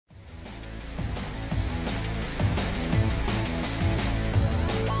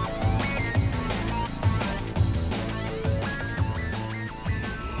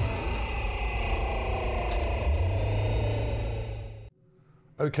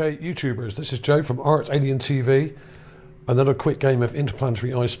Okay, YouTubers, this is Joe from ArtAlienTV. Another quick game of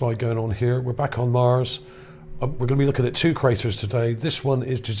interplanetary I Spy going on here. We're back on Mars. We're going to be looking at two craters today. This one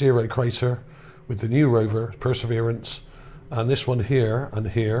is Jezero crater with the new rover, Perseverance. And this one here and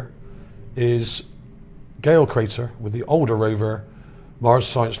here is Gale crater with the older rover, Mars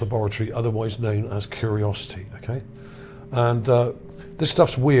Science Laboratory, otherwise known as Curiosity. Okay, and this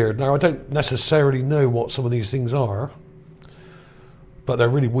stuff's weird. Now, I don't necessarily know what some of these things are, but they're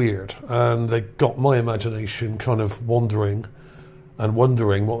really weird, and they got my imagination kind of wandering and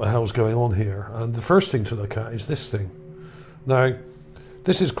wondering what the hell's going on here. And the first thing to look at is this thing. Now,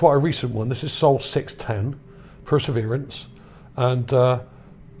 this is quite a recent one. This is SOL 610, Perseverance, and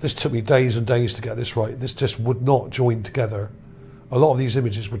this took me days and days to get this right. This just would not join together. A lot of these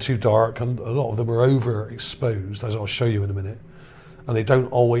images were too dark, and a lot of them were overexposed, as I'll show you in a minute, and they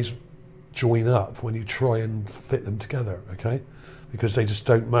don't always join up when you try and fit them together, okay? Because they just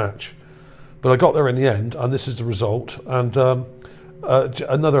don't match. But I got there in the end, and this is the result. And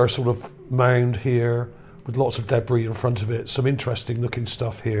another sort of mound here with lots of debris in front of it, some interesting looking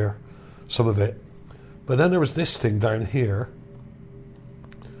stuff here, some of it. But then there was this thing down here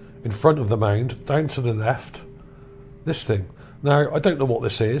in front of the mound, down to the left, this thing. Now, I don't know what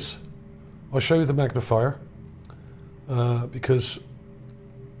this is. I'll show you the magnifier because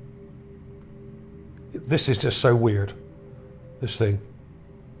this is just so weird. This thing.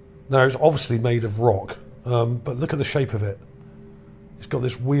 Now, it's obviously made of rock, but look at the shape of it. It's got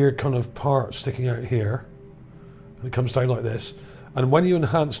this weird kind of part sticking out here, and it comes down like this. And when you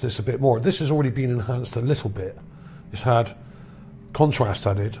enhance this a bit more, this has already been enhanced a little bit. It's had contrast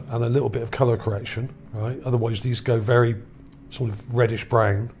added and a little bit of color correction, right? Otherwise, these go very sort of reddish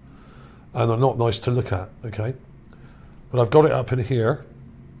brown, and they're not nice to look at, okay? But I've got it up in here.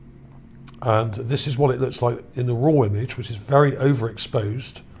 And this is what it looks like in the raw image, which is very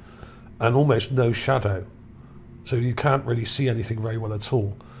overexposed and almost no shadow. So you can't really see anything very well at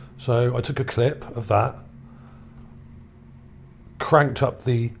all. So I took a clip of that, cranked up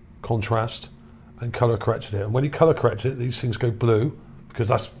the contrast and color corrected it. And when you color correct it, these things go blue because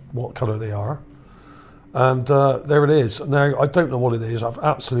that's what color they are. And there it is. Now, I don't know what it is. I've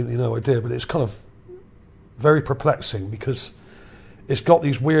absolutely no idea, but it's kind of very perplexing because it's got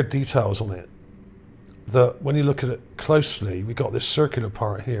these weird details on it that when you look at it closely, we got this circular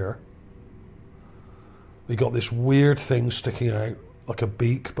part here. We got this weird thing sticking out like a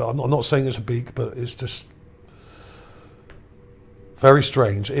beak, but I'm not saying it's a beak, but it's just very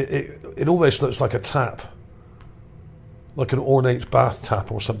strange. It almost looks like a tap, like an ornate bath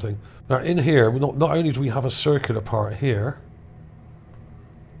tap or something. Now in here, not only do we have a circular part here,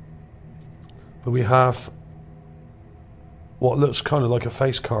 but we have what looks kind of like a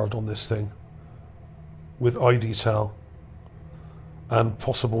face carved on this thing with eye detail and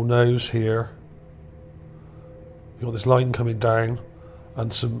possible nose here. You've got this line coming down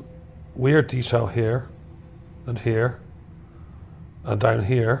and some weird detail here and here and down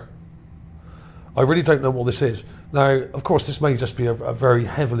here. I really don't know what this is. Now, of course, this may just be a very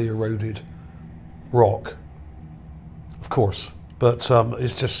heavily eroded rock, of course, but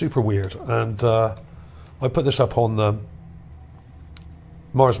it's just super weird. And I put this up on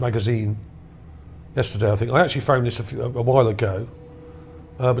Mars magazine yesterday, I think. I actually found this a while ago,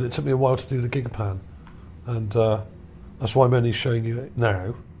 but it took me a while to do the Gigapan, and that's why I'm only showing you it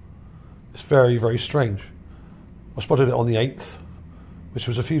now. It's very, very strange. I spotted it on the 8th, which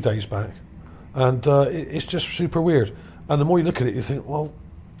was a few days back, and it's just super weird. And the more you look at it, you think, well,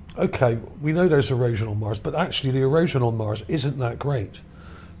 okay, we know there's erosion on Mars, but actually the erosion on Mars isn't that great,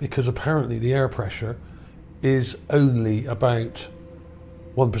 because apparently the air pressure is only about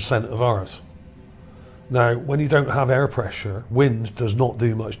 1% of ours. Now, when you don't have air pressure, wind does not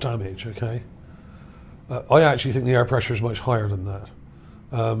do much damage, okay? I actually think the air pressure is much higher than that,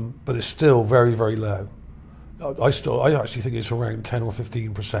 but it's still very, very low. I actually think it's around 10 or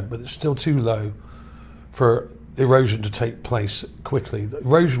 15%, but it's still too low for erosion to take place quickly. The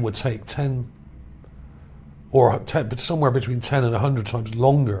erosion would take 10, but somewhere between 10 and 100 times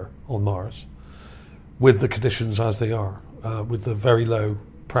longer on Mars, with the conditions as they are. With the very low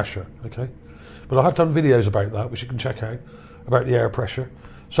pressure, okay? But I have done videos about that, which you can check out, about the air pressure.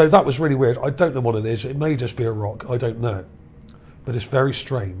 So that was really weird. I don't know what it is. It may just be a rock. I don't know. But it's very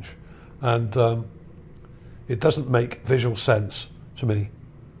strange. And it doesn't make visual sense to me,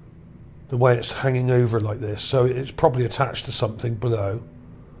 the way it's hanging over like this. So it's probably attached to something below,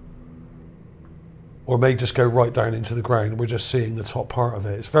 or may just go right down into the ground. We're just seeing the top part of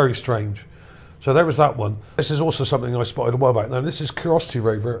it. It's very strange. So there was that one. This is also something I spotted a while back. Now, this is Curiosity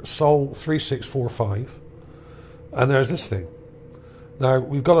rover, SOL 3645. And there's this thing. Now,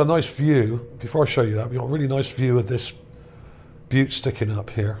 we've got a nice view, before I show you that, we've got a really nice view of this butte sticking up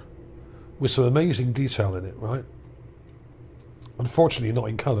here with some amazing detail in it, right? Unfortunately, not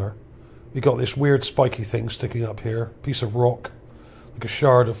in colour. We've got this weird spiky thing sticking up here, piece of rock, like a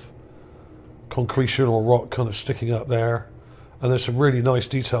shard of concretion or rock kind of sticking up there. And there's some really nice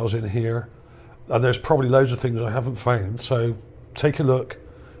details in here. And there's probably loads of things I haven't found. So take a look,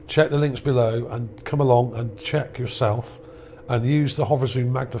 check the links below, and come along and check yourself. And use the hover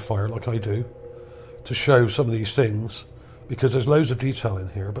zoom magnifier like I do to show some of these things, because there's loads of detail in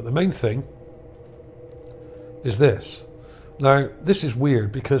here. But the main thing is this. Now, this is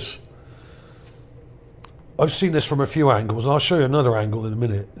weird because I've seen this from a few angles, and I'll show you another angle in a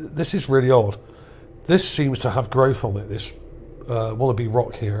minute. This is really odd. This seems to have growth on it, this wannabe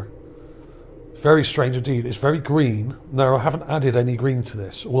rock here. Very strange indeed. It's very green. Now, I haven't added any green to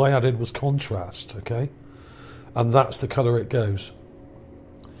this. All I added was contrast, okay? And that's the colour it goes.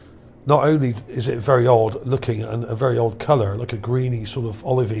 Not only is it very odd looking and a very odd colour, like a greeny sort of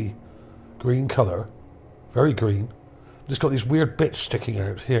olivey green colour, very green, but it's got these weird bits sticking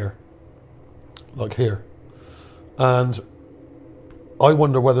out here, like here. And I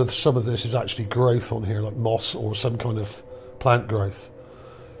wonder whether some of this is actually growth on here, like moss or some kind of plant growth.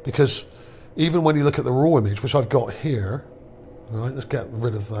 Because even when you look at the raw image, which I've got here, all right, let's get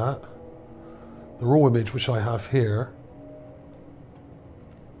rid of that. The raw image which I have here,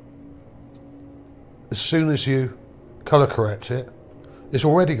 as soon as you colour correct it, it's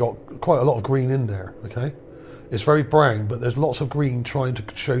already got quite a lot of green in there, okay? It's very brown, but there's lots of green trying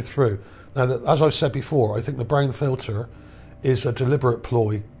to show through. Now, as I've said before, I think the brown filter is a deliberate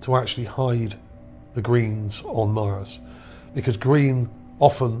ploy to actually hide the greens on Mars, because green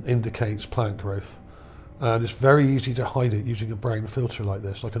often indicates plant growth, and it's very easy to hide it using a brown filter like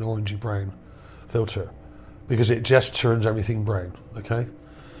this, like an orangey brown filter, because it just turns everything brown, okay?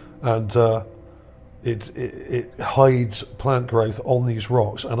 And it hides plant growth on these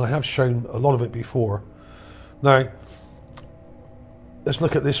rocks, and I have shown a lot of it before. Now, let's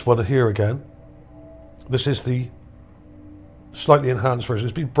look at this one here again. This is the slightly enhanced version.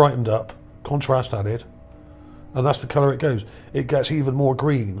 It's been brightened up, contrast added, and that's the colour it goes. It gets even more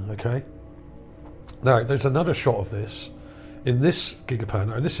green, okay? Now, there's another shot of this in this Gigapan.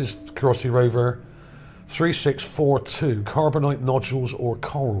 Now, this is Curiosity Rover 3642, carbonite nodules or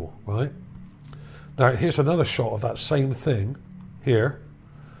coral, right? Now, here's another shot of that same thing here,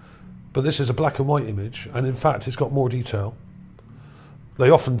 but this is a black and white image, and in fact, it's got more detail. They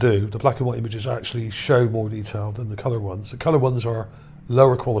often do. The black and white images actually show more detail than the colour ones. The colour ones are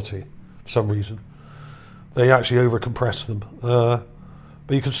lower quality for some reason. They actually over-compress them. But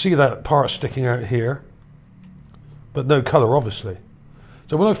you can see that part sticking out here, but no colour, obviously.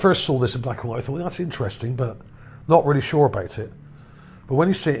 So when I first saw this in black and white, I thought, well, that's interesting, but not really sure about it. But when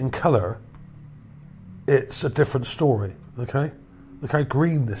you see it in colour, it's a different story, okay? Look how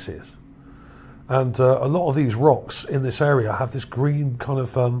green this is. And a lot of these rocks in this area have this green kind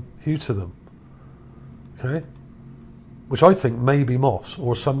of hue to them, okay? Which I think may be moss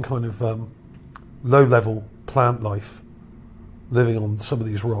or some kind of low-level plant life living on some of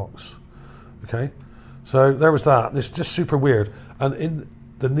these rocks, okay? So there was that. It's just super weird. And in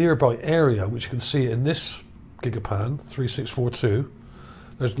the nearby area, which you can see in this Gigapan 3642,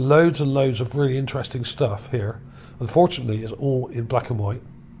 there's loads and loads of really interesting stuff here. Unfortunately, it's all in black and white,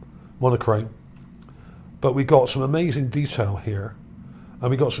 monochrome. But we got some amazing detail here,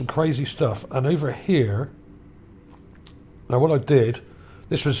 and we got some crazy stuff. And over here, now what I did,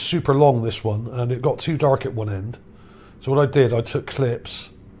 this was super long, this one, and it got too dark at one end. So what I did, I took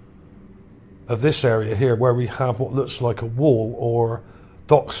clips of this area here where we have what looks like a wall or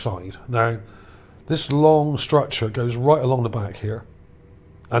dockside. Now, this long structure goes right along the back here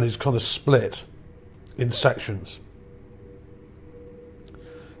and is kind of split in sections.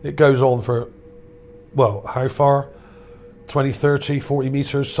 It goes on for, well, how far? 20, 30, 40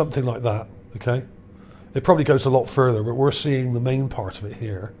 meters, something like that, okay? It probably goes a lot further, but we're seeing the main part of it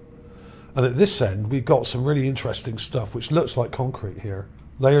here. And at this end, we've got some really interesting stuff, which looks like concrete here.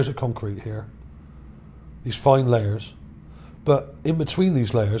 Layers of concrete here. These fine layers. But in between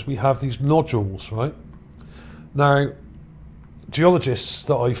these layers, we have these nodules, right? Now, geologists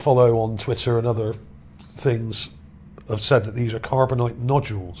that I follow on Twitter and other things have said that these are carbonite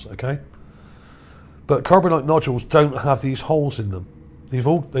nodules, okay? But carbonite nodules don't have these holes in them. They've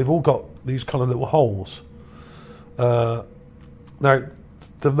all got these kind of little holes. Now,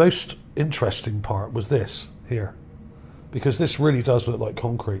 the most interesting part was this here, because this really does look like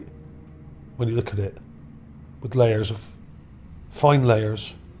concrete when you look at it, with layers of, fine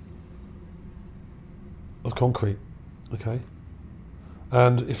layers of concrete, okay?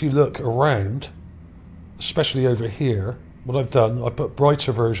 And if you look around, especially over here, what I've done, I've put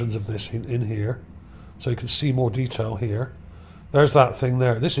brighter versions of this in here, so you can see more detail here. There's that thing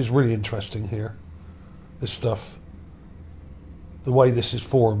there. This is really interesting here, this stuff. The way this is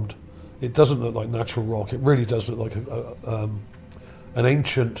formed. It doesn't look like natural rock. It really does look like an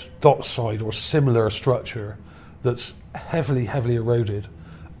ancient dockside or similar structure that's heavily, heavily eroded.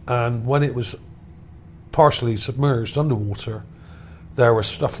 And when it was partially submerged underwater, there was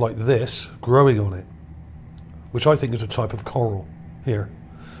stuff like this growing on it, which I think is a type of coral here.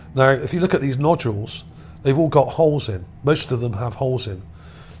 Now, if you look at these nodules, they've all got holes in. Most of them have holes in.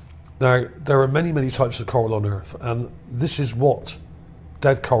 Now, there are many, many types of coral on Earth, and this is what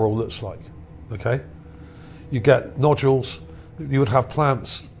dead coral looks like, okay? You get nodules, you would have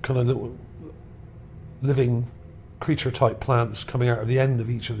plants, kind of little living creature-type plants coming out of the end of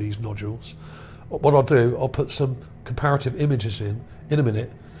each of these nodules. What I'll do, I'll put some comparative images in a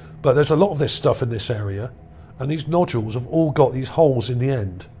minute, but there's a lot of this stuff in this area, and these nodules have all got these holes in the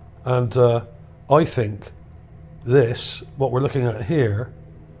end. And I think this, what we're looking at here,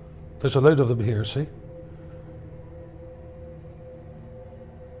 there's a load of them here, see?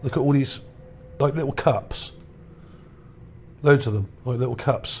 Look at all these, like little cups. Loads of them, like little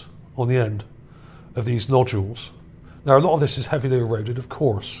cups on the end of these nodules. Now, a lot of this is heavily eroded, of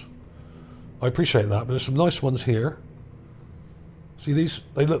course. I appreciate that, but there's some nice ones here. See these?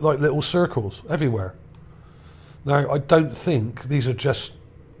 They look like little circles everywhere. Now, I don't think these are just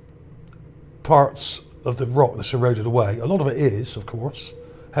parts of the rock that's eroded away. A lot of it is, of course,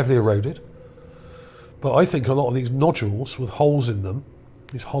 heavily eroded. But I think a lot of these nodules with holes in them,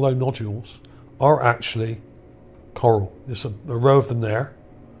 these hollow nodules, are actually coral. There's a row of them there.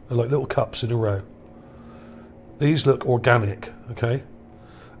 They're like little cups in a row. These look organic, okay?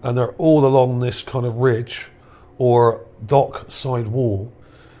 And they're all along this kind of ridge or dockside wall,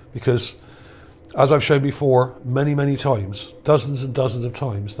 because as I've shown before many, many times, dozens and dozens of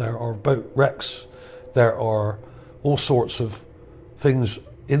times, there are boat wrecks, there are all sorts of things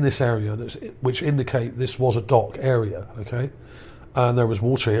in this area which indicate this was a dock area, okay? And there was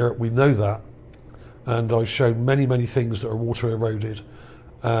water here, we know that. And I've shown many, many things that are water eroded,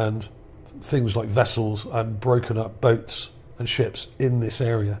 and things like vessels and broken up boats and ships in this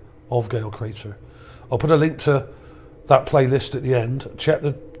area of Gale Crater. I'll put a link to that playlist at the end. Check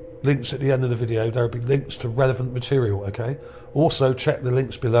the links at the end of the video. There will be links to relevant material, okay? Also, check the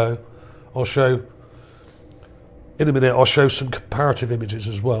links below. I'll show, in a minute, I'll show some comparative images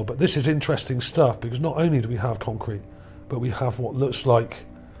as well. But this is interesting stuff, because not only do we have concrete, but we have what looks like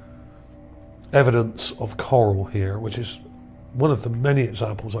evidence of coral here, which is one of the many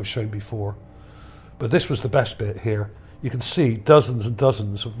examples I've shown before. But this was the best bit here. You can see dozens and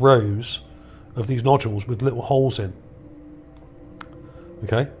dozens of rows of these nodules with little holes in.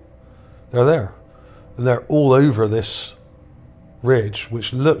 Okay? They're there. And they're all over this ridge,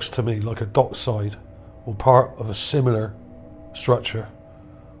 which looks to me like a dockside or part of a similar structure,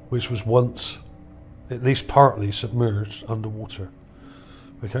 which was once at least partly submerged underwater.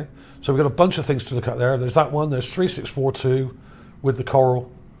 Okay, so we've got a bunch of things to look at there. There's that one, there's 3642 with the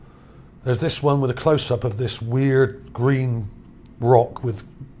coral. There's this one with a close-up of this weird green rock with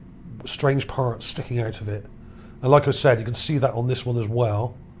strange parts sticking out of it. And like I said, you can see that on this one as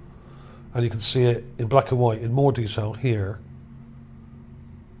well. And you can see it in black and white in more detail here.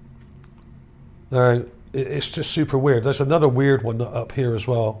 Now, it's just super weird. There's another weird one up here as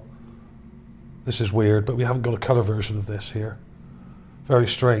well. This is weird, but we haven't got a colour version of this here. Very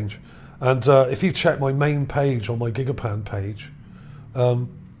strange. And if you check my main page on my Gigapan page,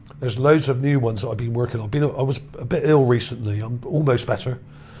 there's loads of new ones that I've been working on. I was a bit ill recently. I'm almost better.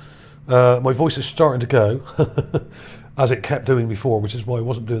 My voice is starting to go, as it kept doing before, which is why I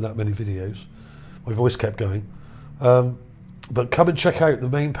wasn't doing that many videos. My voice kept going. But come and check out the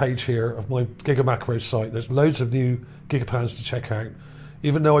main page here of my Gigamacro site. There's loads of new Gigapans to check out.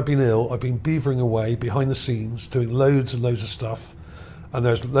 Even though I've been ill, I've been beavering away behind the scenes, doing loads and loads of stuff. And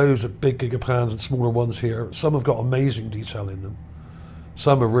there's loads of big Gigapans and smaller ones here. Some have got amazing detail in them.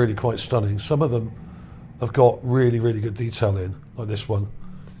 Some are really quite stunning. Some of them have got really, really good detail in, like this one.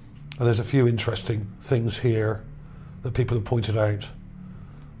 And there's a few interesting things here that people have pointed out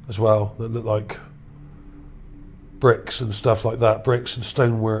as well that look like bricks and stuff like that, bricks and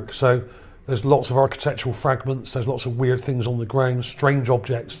stonework. So there's lots of architectural fragments, there's lots of weird things on the ground, strange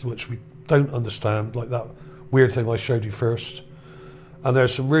objects which we don't understand, like that weird thing I showed you first. And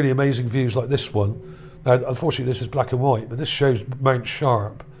there's some really amazing views like this one. Now, unfortunately, this is black and white, but this shows Mount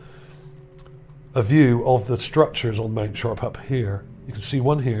Sharp, a view of the structures on Mount Sharp up here. You can see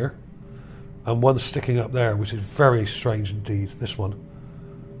one here and one sticking up there, which is very strange indeed, this one.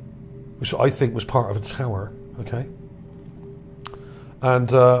 which I think was part of a tower, okay?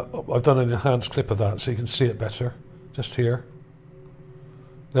 And I've done an enhanced clip of that so you can see it better, just here.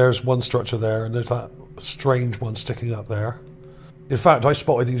 There's one structure there, and there's that strange one sticking up there. In fact, I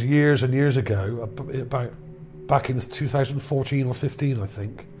spotted these years and years ago, back in 2014 or 15, I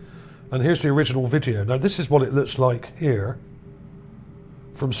think. And here's the original video. Now, this is what it looks like here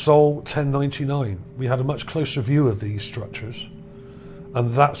from SOL 1099. We had a much closer view of these structures,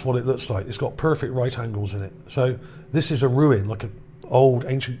 and that's what it looks like. It's got perfect right angles in it. So this is a ruin, like an old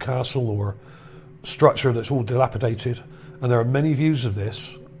ancient castle or structure that's all dilapidated, and there are many views of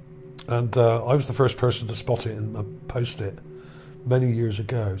this. And I was the first person to spot it and post it many years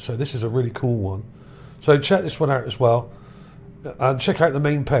ago. So this is a really cool one. So check this one out as well. And check out the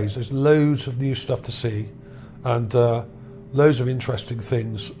main page. There's loads of new stuff to see. And loads of interesting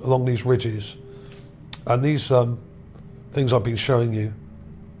things along these ridges. And these things I've been showing you.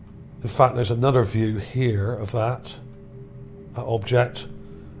 In fact, there's another view here of that object.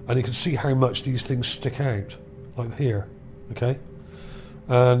 And you can see how much these things stick out. Like here. Okay?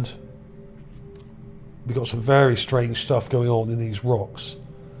 And we've got some very strange stuff going on in these rocks,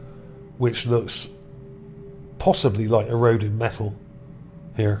 which looks possibly like eroded metal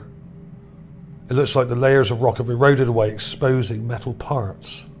here. It looks like the layers of rock have eroded away, exposing metal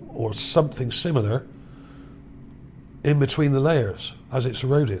parts or something similar in between the layers as it's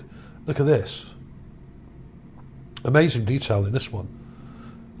eroded. Look at this. Amazing detail in this one.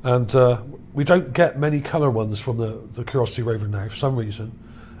 And we don't get many colour ones from the Curiosity rover now for some reason.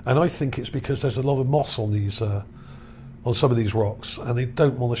 And I think it's because there's a lot of moss on these, on some of these rocks, and they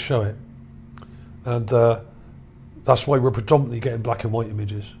don't want to show it. And that's why we're predominantly getting black and white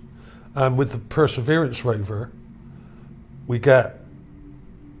images. And with the Perseverance rover, we get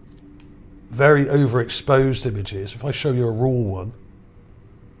very overexposed images. If I show you a raw one,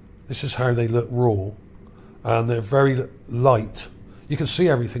 this is how they look raw, and they're very light. You can see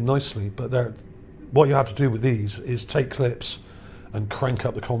everything nicely, but what you have to do with these is take clips and crank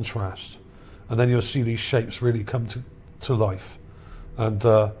up the contrast, and then you'll see these shapes really come to life and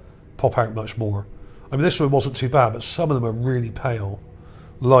pop out much more. I mean, this one wasn't too bad, but some of them are really pale,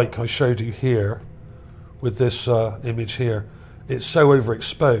 like I showed you here with this image here. It's so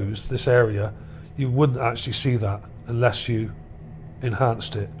overexposed, this area, you wouldn't actually see that unless you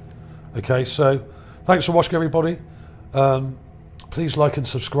enhanced it. Okay, so thanks for watching, everybody. Please like and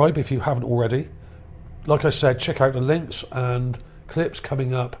subscribe if you haven't already. Like I said, check out the links and clips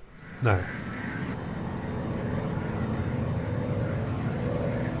coming up now.